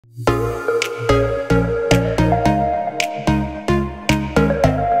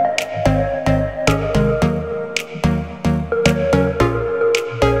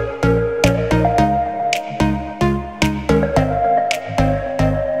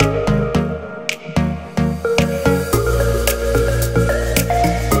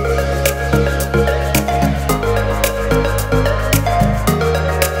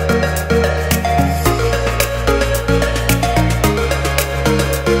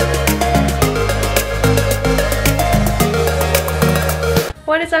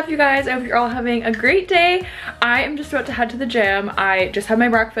What is up, you guys? I hope you're all having a great day. I am just about to head to the gym. I just had my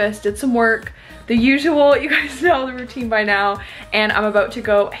breakfast, did some work, the usual, you guys know the routine by now, and I'm about to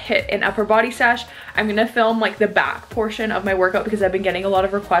go hit an upper body sesh. I'm gonna film like the back portion of my workout because I've been getting a lot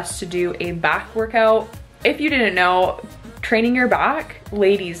of requests to do a back workout. If you didn't know, training your back,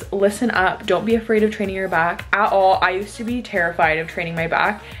 ladies, listen up. Don't be afraid of training your back at all. I used to be terrified of training my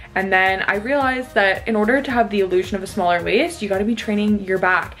back, and then I realized that in order to have the illusion of a smaller waist, you gotta be training your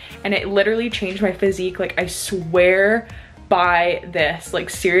back. And it literally changed my physique. Like, I swear by this. Like,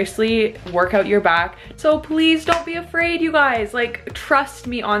 seriously, work out your back. So please don't be afraid, you guys. Like, trust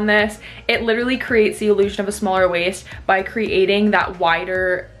me on this. It literally creates the illusion of a smaller waist by creating that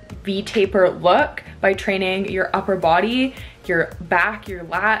wider V-taper look by training your upper body, your back, your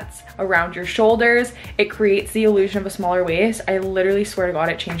lats, around your shoulders. It creates the illusion of a smaller waist. I literally swear to God,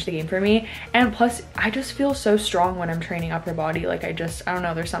 it changed the game for me. And plus, I just feel so strong when I'm training upper body. Like, I don't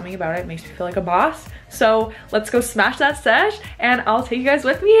know, there's something about it. It makes me feel like a boss. So let's go smash that sesh and I'll take you guys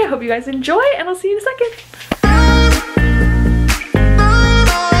with me. I hope you guys enjoy and I'll see you in a second.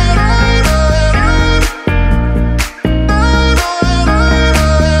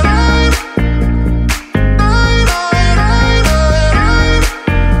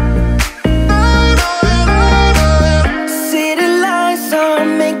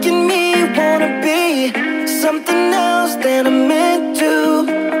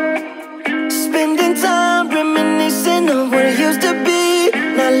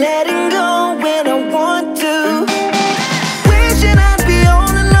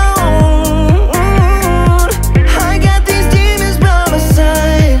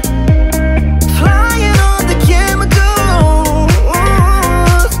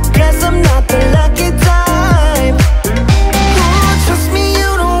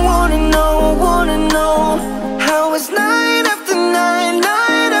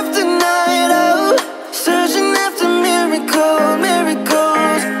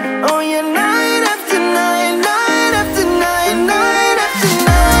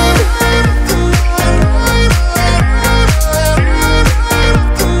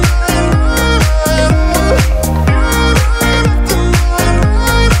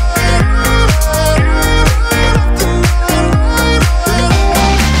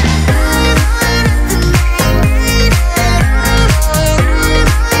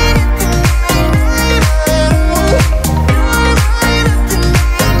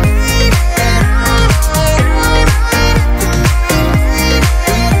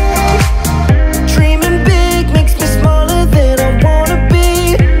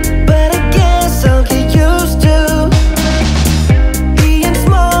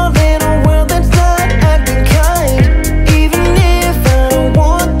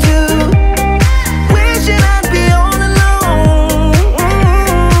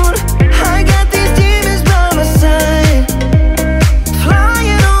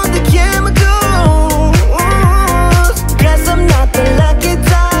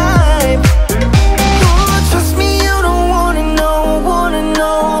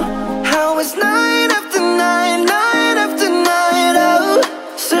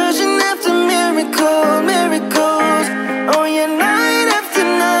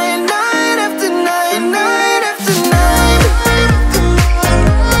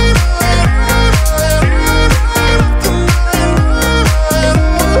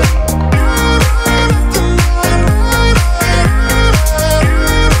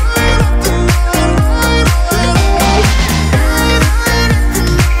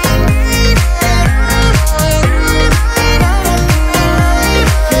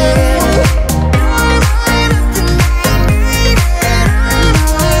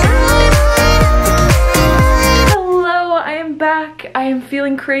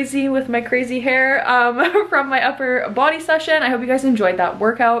 Crazy with my crazy hair from my upper body session. I hope you guys enjoyed that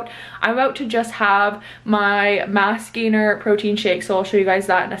workout. I'm about to just have my mass gainer protein shake, so I'll show you guys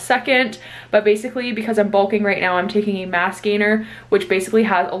that in a second. But basically, because I'm bulking right now, I'm taking a mass gainer, which basically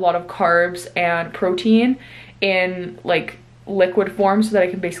has a lot of carbs and protein in like liquid form so that I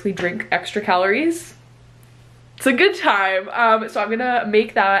can basically drink extra calories. it's a good time. So I'm gonna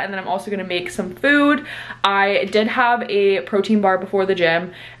make that, and then I'm also gonna make some food. I did have a protein bar before the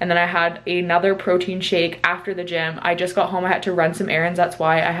gym, and then I had another protein shake after the gym. I just got home, I had to run some errands. That's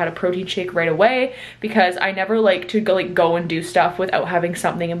why I had a protein shake right away, because I never like to go and do stuff without having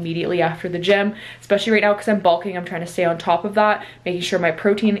something immediately after the gym, especially right now because I'm bulking. I'm trying to stay on top of that, making sure my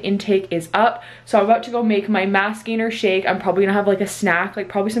protein intake is up. So I'm about to go make my mass gainer shake. I'm probably gonna have like a snack, like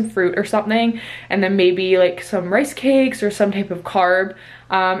probably some fruit or something, and then maybe like some rice cakes or some type of carb,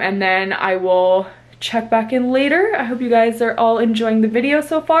 and then I will check back in later. I hope you guys are all enjoying the video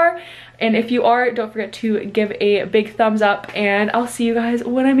so far, and if you are, don't forget to give a big thumbs up, and I'll see you guys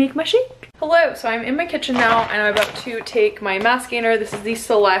when I make my shake. Hello, so I'm in my kitchen now, and I'm about to take my mass gainer. This is the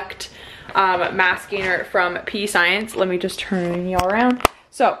Select mass gainer from P Science. Let me just turn y'all around.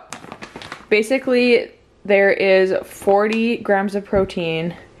 So basically there is 40 grams of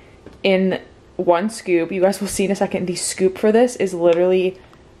protein in one scoop. You guys will see in a second, the scoop for this is literally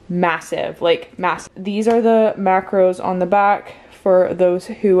massive, like massive. These are the macros on the back for those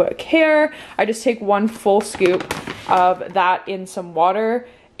who care. I just take one full scoop of that in some water,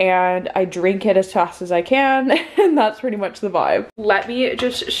 and I drink it as fast as I can, and that's pretty much the vibe. Let me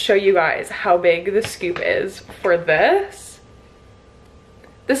just show you guys how big the scoop is for this.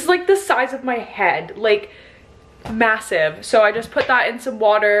 This is like the size of my head, like massive. So I just put that in some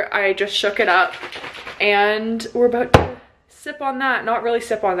water, I just shook it up, and we're about to sip on that. Not really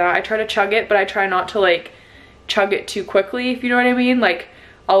sip on that, I try to chug it, but I try not to like chug it too quickly, if you know what I mean. Like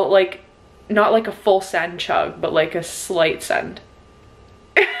I'll like, not like a full send chug, but like a slight send.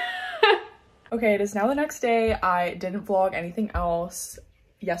 Okay, it is now the next day. I didn't vlog anything else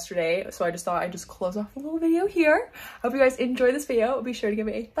yesterday, so I just thought I'd just close off a little video here. Hope you guys enjoy this video. Be sure to give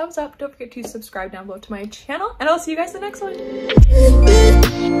it a thumbs up. Don't forget to subscribe down below to my channel, and I'll see you guys in the next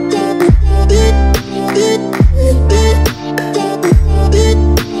one.